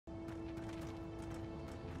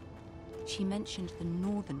She mentioned the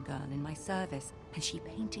Northern girl in my service, and she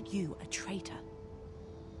painted you a traitor.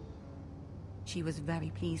 She was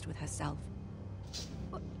very pleased with herself.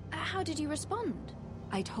 How did you respond?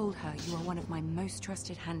 I told her you are one of my most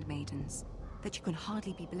trusted handmaidens, that you can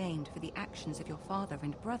hardly be blamed for the actions of your father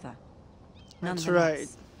and brother. That's right.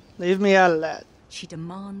 Leave me out of that. She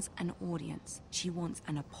demands an audience. She wants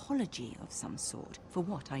an apology of some sort, for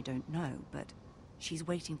what I don't know, but she's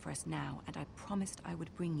waiting for us now, and I promised I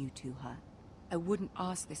would bring you to her. I wouldn't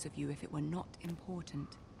ask this of you if it were not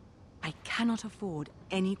important. I cannot afford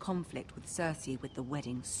any conflict with Cersei with the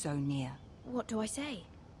wedding so near. What do I say?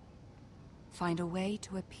 Find a way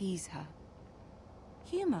to appease her.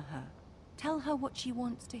 Humor her. Tell her what she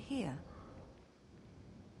wants to hear.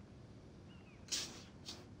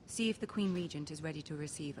 See if the Queen Regent is ready to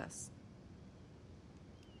receive us.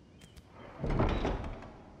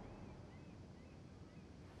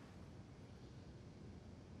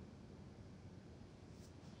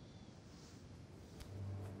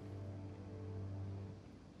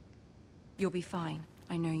 You'll be fine.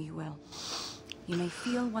 I know you will. You may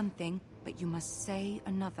feel one thing, but you must say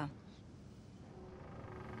another.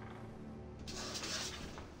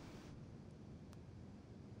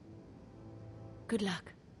 Good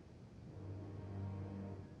luck.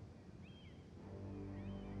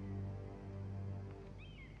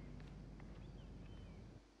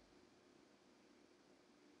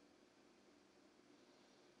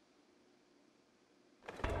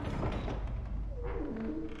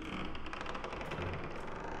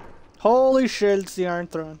 Holy shit, it's the Iron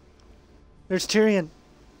Throne. There's Tyrion.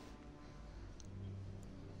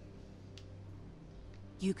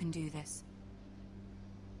 You can do this.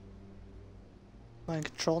 Am I in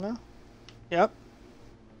control now? Yep.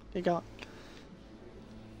 Get going.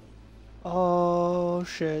 Oh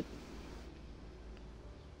shit.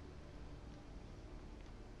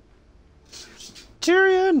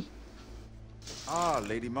 Tyrion! Ah,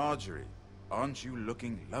 Lady Marjorie. Aren't you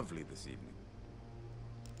looking lovely this evening?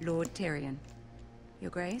 Lord Tyrion. Your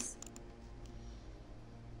Grace?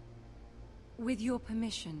 With your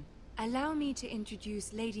permission, allow me to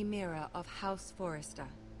introduce Lady Mira of House Forrester.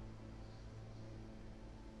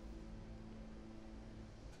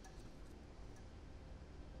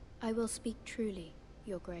 I will speak truly,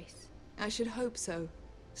 Your Grace. I should hope so.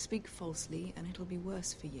 Speak falsely, and it'll be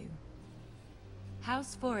worse for you.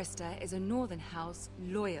 House Forrester is a northern house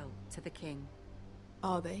loyal to the king.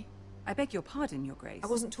 Are they? I beg your pardon, Your Grace. I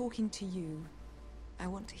wasn't talking to you. I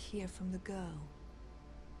want to hear from the girl.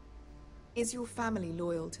 Is your family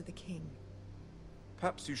loyal to the king?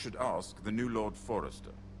 Perhaps you should ask the new Lord Forrester.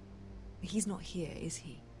 He's not here, is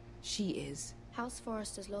he? She is. House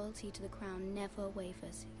Forrester's loyalty to the crown never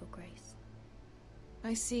wavers, Your Grace.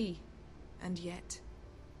 I see. And yet,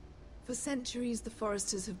 for centuries the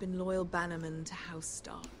Forresters have been loyal bannermen to House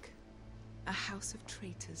Stark. A house of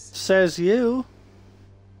traitors. Says you.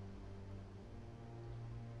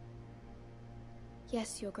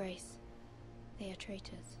 Yes, Your Grace. They are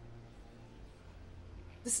traitors.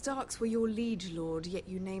 The Starks were your liege lord, yet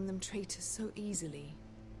you name them traitors so easily.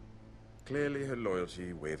 Clearly her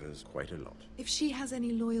loyalty wavers quite a lot. If she has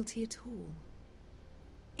any loyalty at all.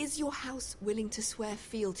 Is your house willing to swear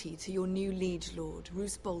fealty to your new liege lord,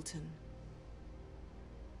 Roose Bolton?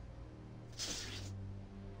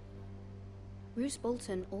 Roose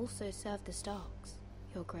Bolton also served the Starks,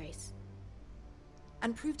 Your Grace.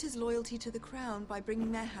 And proved his loyalty to the crown by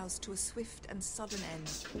bringing their house to a swift and sudden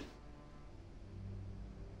end.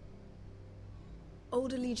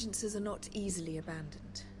 Old allegiances are not easily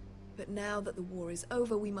abandoned. But now that the war is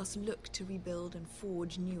over, we must look to rebuild and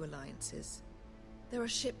forge new alliances. There are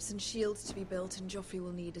ships and shields to be built, and Joffrey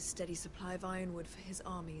will need a steady supply of ironwood for his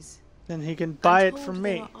armies. Then he can buy it I'm told from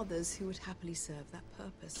me. there are others who would happily serve that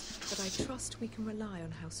purpose, but I trust we can rely on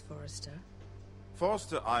House Forrester.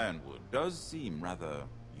 Forster Ironwood does seem rather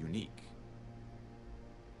unique.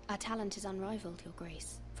 Our talent is unrivaled, Your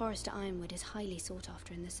Grace. Forrester Ironwood is highly sought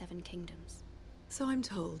after in the Seven Kingdoms. So I'm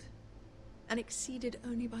told, and exceeded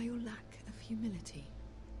only by your lack of humility.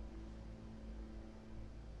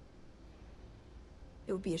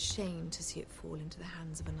 It would be a shame to see it fall into the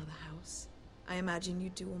hands of another house. I imagine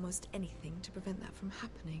you'd do almost anything to prevent that from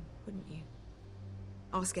happening, wouldn't you?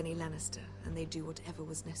 Ask any Lannister, and they'd do whatever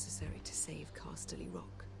was necessary to save Casterly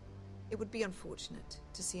Rock. It would be unfortunate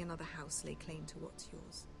to see another house lay claim to what's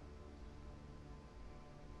yours.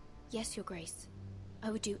 Yes, Your Grace.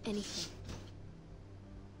 I would do anything.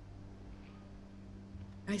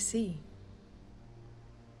 I see.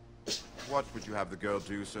 What would you have the girl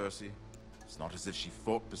do, Cersei? It's not as if she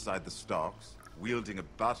fought beside the Starks, wielding a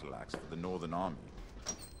battle axe for the Northern Army.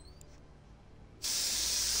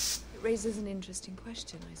 It raises an interesting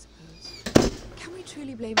question, I suppose. Can we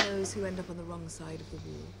truly blame those who end up on the wrong side of the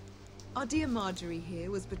war? Our dear Marjorie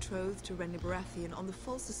here was betrothed to Renly Baratheon on the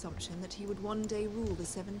false assumption that he would one day rule the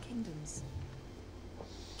Seven Kingdoms.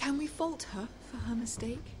 Can we fault her for her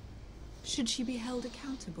mistake? Should she be held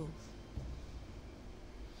accountable?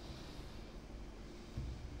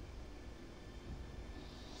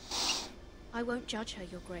 I won't judge her,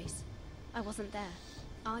 Your Grace. I wasn't there.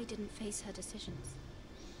 I didn't face her decisions.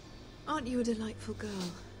 Aren't you a delightful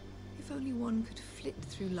girl? If only one could flit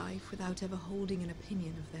through life without ever holding an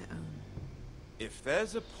opinion of their own. If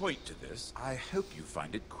there's a point to this, I hope you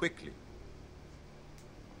find it quickly.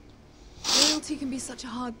 Loyalty can be such a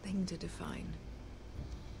hard thing to define.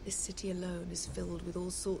 This city alone is filled with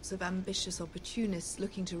all sorts of ambitious opportunists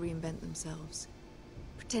looking to reinvent themselves,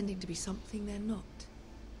 pretending to be something they're not.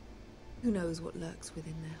 Who knows what lurks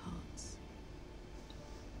within their hearts?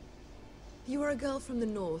 You are a girl from the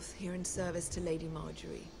north, here in service to Lady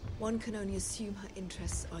Marjorie. One can only assume her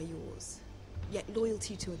interests are yours. Yet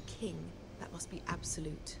loyalty to a king, that must be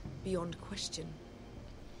absolute, beyond question.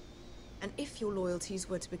 And if your loyalties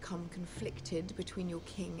were to become conflicted between your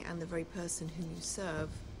king and the very person whom you serve,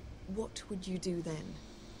 what would you do then?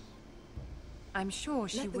 I'm sure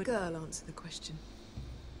she would... Let the girl answer the question.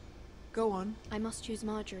 Go on. I must choose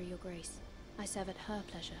Marjorie, Your Grace. I serve at her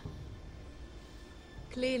pleasure.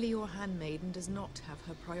 Clearly your handmaiden does not have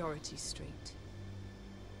her priorities straight.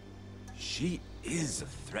 She is a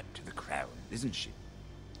threat to the crown, isn't she?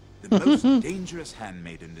 The most dangerous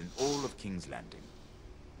handmaiden in all of King's Landing.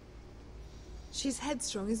 She's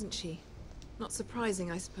headstrong, isn't she? Not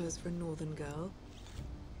surprising, I suppose, for a northern girl.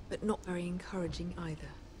 But not very encouraging either.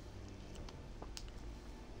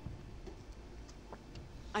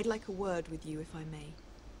 I'd like a word with you, if I may.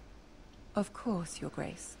 Of course, Your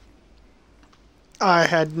Grace. I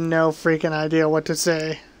had no freaking idea what to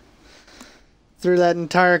say. Through that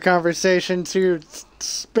entire conversation, she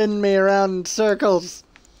spin me around in circles.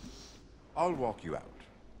 I'll walk you out.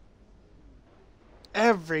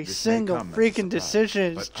 Every This may single come as a freaking surprise,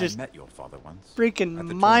 decision is but just I met your father once, at freaking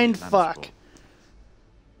the mind tourney at fuck. Lannisport.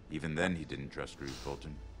 Even then, he didn't trust Roose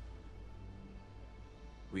Bolton.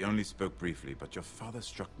 We only spoke briefly, but your father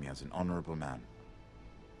struck me as an honorable man.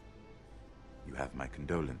 You have my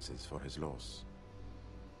condolences for his loss.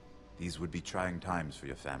 These would be trying times for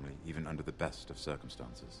your family, even under the best of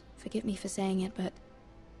circumstances. Forgive me for saying it, but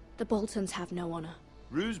the Boltons have no honor.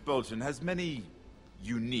 Roose Bolton has many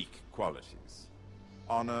unique qualities.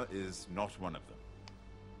 Honor is not one of them.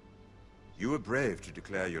 You were brave to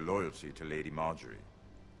declare your loyalty to Lady Marjorie.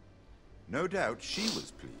 No doubt she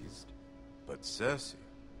was pleased, but Cersei,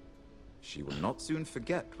 she will not soon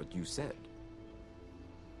forget what you said.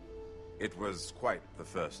 It was quite the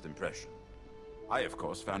first impression. I, of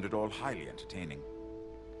course, found it all highly entertaining.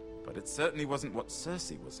 But it certainly wasn't what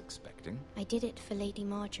Cersei was expecting. I did it for Lady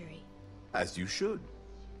Marjorie. As you should.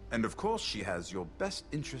 And of course she has your best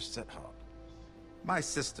interests at heart. My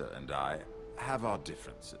sister and I have our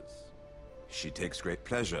differences. She takes great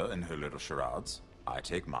pleasure in her little charades. I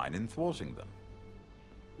take mine in thwarting them.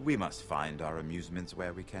 We must find our amusements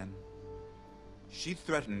where we can. She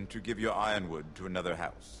threatened to give your ironwood to another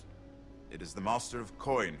house. It is the Master of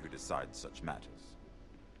Coin who decides such matters.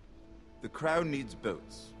 The crown needs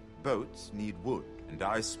boats. Boats need wood, and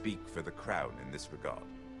I speak for the crown in this regard,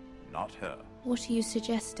 not her. What are you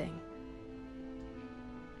suggesting?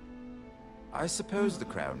 I suppose the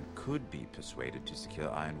crown could be persuaded to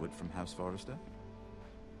secure ironwood from House Forrester.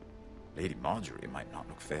 Lady Marjorie might not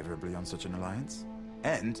look favorably on such an alliance,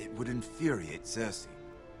 and it would infuriate Cersei.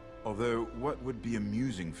 Although what would be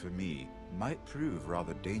amusing for me might prove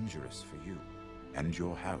rather dangerous for you and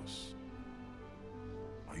your house.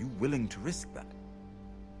 Are you willing to risk that?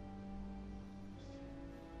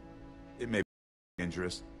 It may be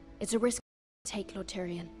dangerous. It's a risk to take, Lord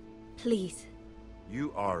Tyrion. Please.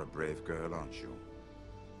 You are a brave girl, aren't you?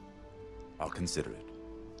 I'll consider it.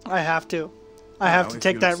 I have to. I have to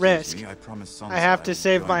take that risk. Me, I promise Sansa I have to will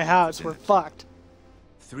save join my you house. for We're dinner. fucked.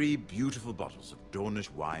 3 beautiful bottles of Dornish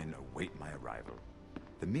wine await my arrival.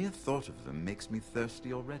 The mere thought of them makes me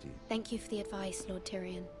thirsty already. Thank you for the advice, Lord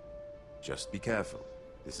Tyrion. Just be careful.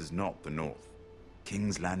 This is not the North.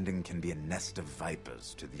 King's Landing can be a nest of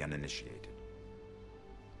vipers to the uninitiated.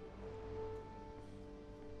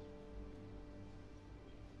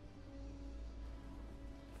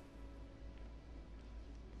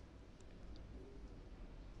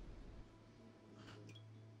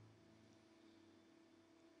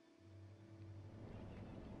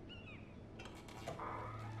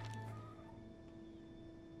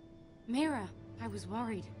 Mira, I was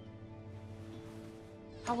worried.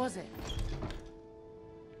 How was it?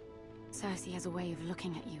 Cersei has a way of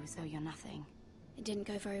looking at you as though you're nothing. It didn't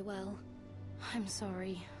go very well. I'm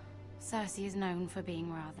sorry. Cersei is known for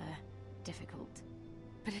being rather difficult.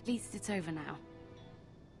 But at least it's over now.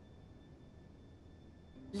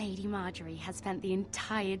 Lady Marjorie has spent the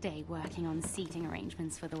entire day working on seating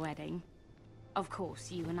arrangements for the wedding. Of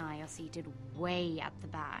course, you and I are seated way at the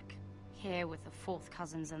back, here with the 4th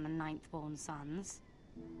cousins and the 9th-born sons.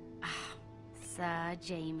 Ah, Sir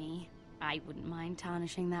Jaime. I wouldn't mind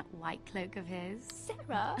tarnishing that white cloak of his.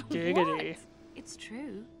 Sarah! Giggity. What? It's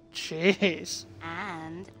true. Jeez.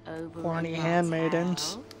 And Oberyn Horny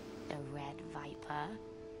handmaidens. Martell, the Red Viper.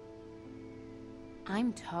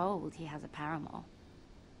 I'm told he has a paramour.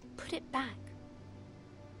 Put it back.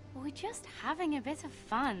 We're just having a bit of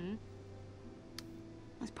fun.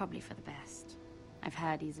 It's probably for the best. I've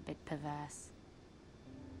heard he's a bit perverse.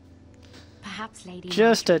 Perhaps Lady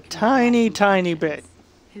Just Marjorie a can tiny, provide some tiny options. bit.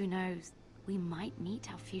 Who knows? We might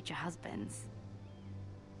meet our future husbands.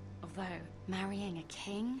 Although, marrying a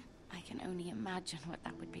king, I can only imagine what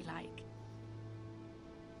that would be like.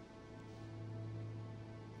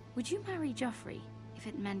 Would you marry Joffrey if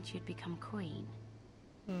it meant you'd become queen?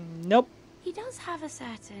 Nope. He does have a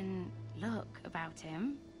certain look about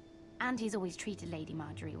him, and he's always treated Lady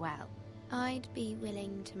Marjorie well. I'd be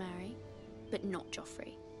willing to marry, but not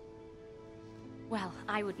Joffrey. Well,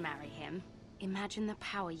 I would marry him. Imagine the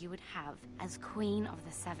power you would have as Queen of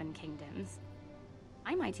the Seven Kingdoms.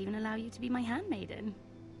 I might even allow you to be my handmaiden.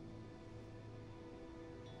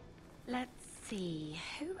 Let's see,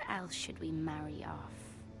 who else should we marry off?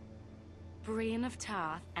 Brienne of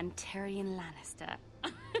Tarth and Tyrion Lannister.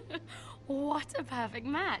 What a perfect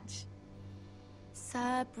match!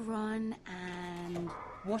 Sir Bronn and...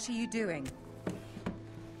 What are you doing?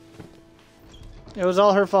 It was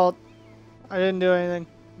all her fault. I didn't do anything.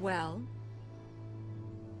 Well,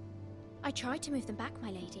 I tried to move them back,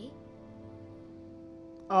 my lady.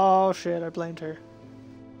 Oh shit, I blamed her.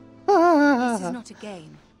 this is not a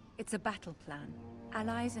game. It's a battle plan.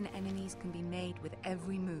 Allies and enemies can be made with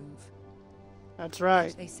every move. That's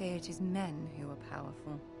right. They say it is men who are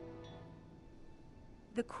powerful.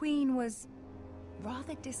 The Queen was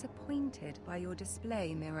rather disappointed by your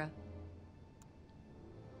display, Mira.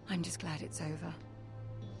 I'm just glad it's over.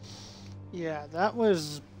 Yeah, that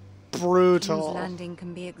was King's brutal. Landing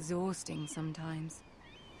can be exhausting sometimes.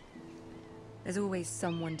 There's always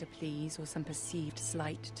someone to please or some perceived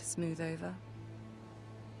slight to smooth over.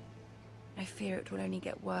 I fear it will only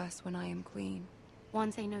get worse when I am queen.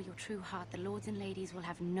 Once they know your true heart, the lords and ladies will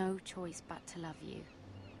have no choice but to love you.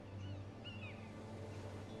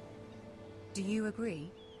 Do you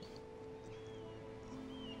agree?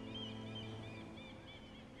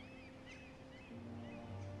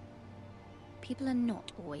 People are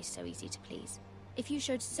not always so easy to please. If you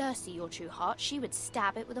showed Cersei your true heart, she would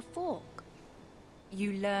stab it with a fork.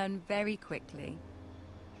 You learn very quickly.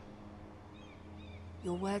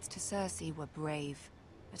 Your words to Cersei were brave,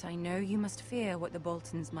 but I know you must fear what the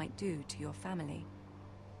Boltons might do to your family.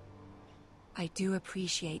 I do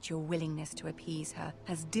appreciate your willingness to appease her,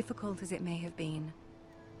 as difficult as it may have been.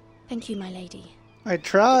 Thank you, my lady. I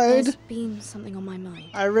tried. There's been something on my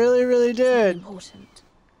mind. I really, really Something did. important.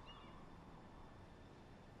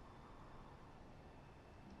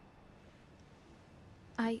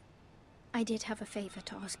 I did have a favor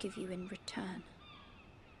to ask of you in return.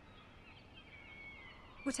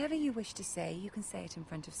 Whatever you wish to say, you can say it in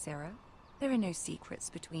front of Sarah. There are no secrets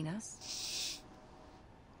between us.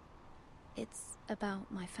 It's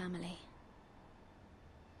about my family.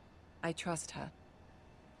 I trust her.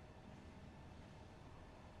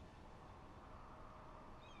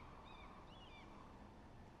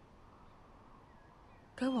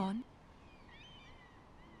 Go on.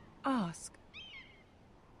 Ask.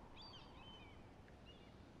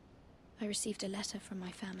 I received a letter from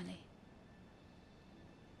my family.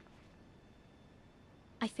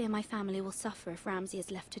 I fear my family will suffer if Ramsay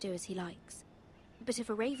is left to do as he likes. But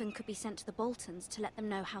if a raven could be sent to the Boltons to let them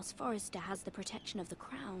know House Forrester has the protection of the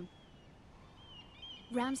crown.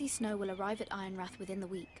 Ramsay Snow will arrive at Ironrath within the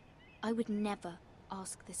week. I would never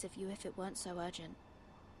ask this of you if it weren't so urgent.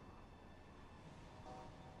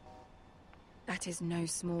 That is no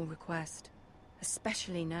small request,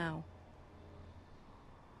 especially now.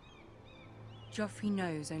 Joffrey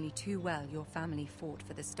knows only too well your family fought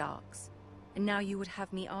for the Starks, and now you would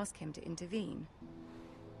have me ask him to intervene.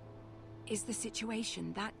 Is the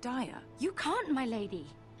situation that dire? You can't, my lady.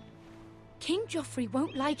 King Joffrey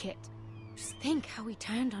won't like it. Just think how he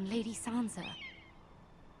turned on Lady Sansa.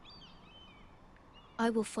 I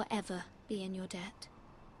will forever be in your debt.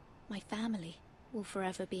 My family will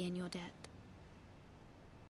forever be in your debt.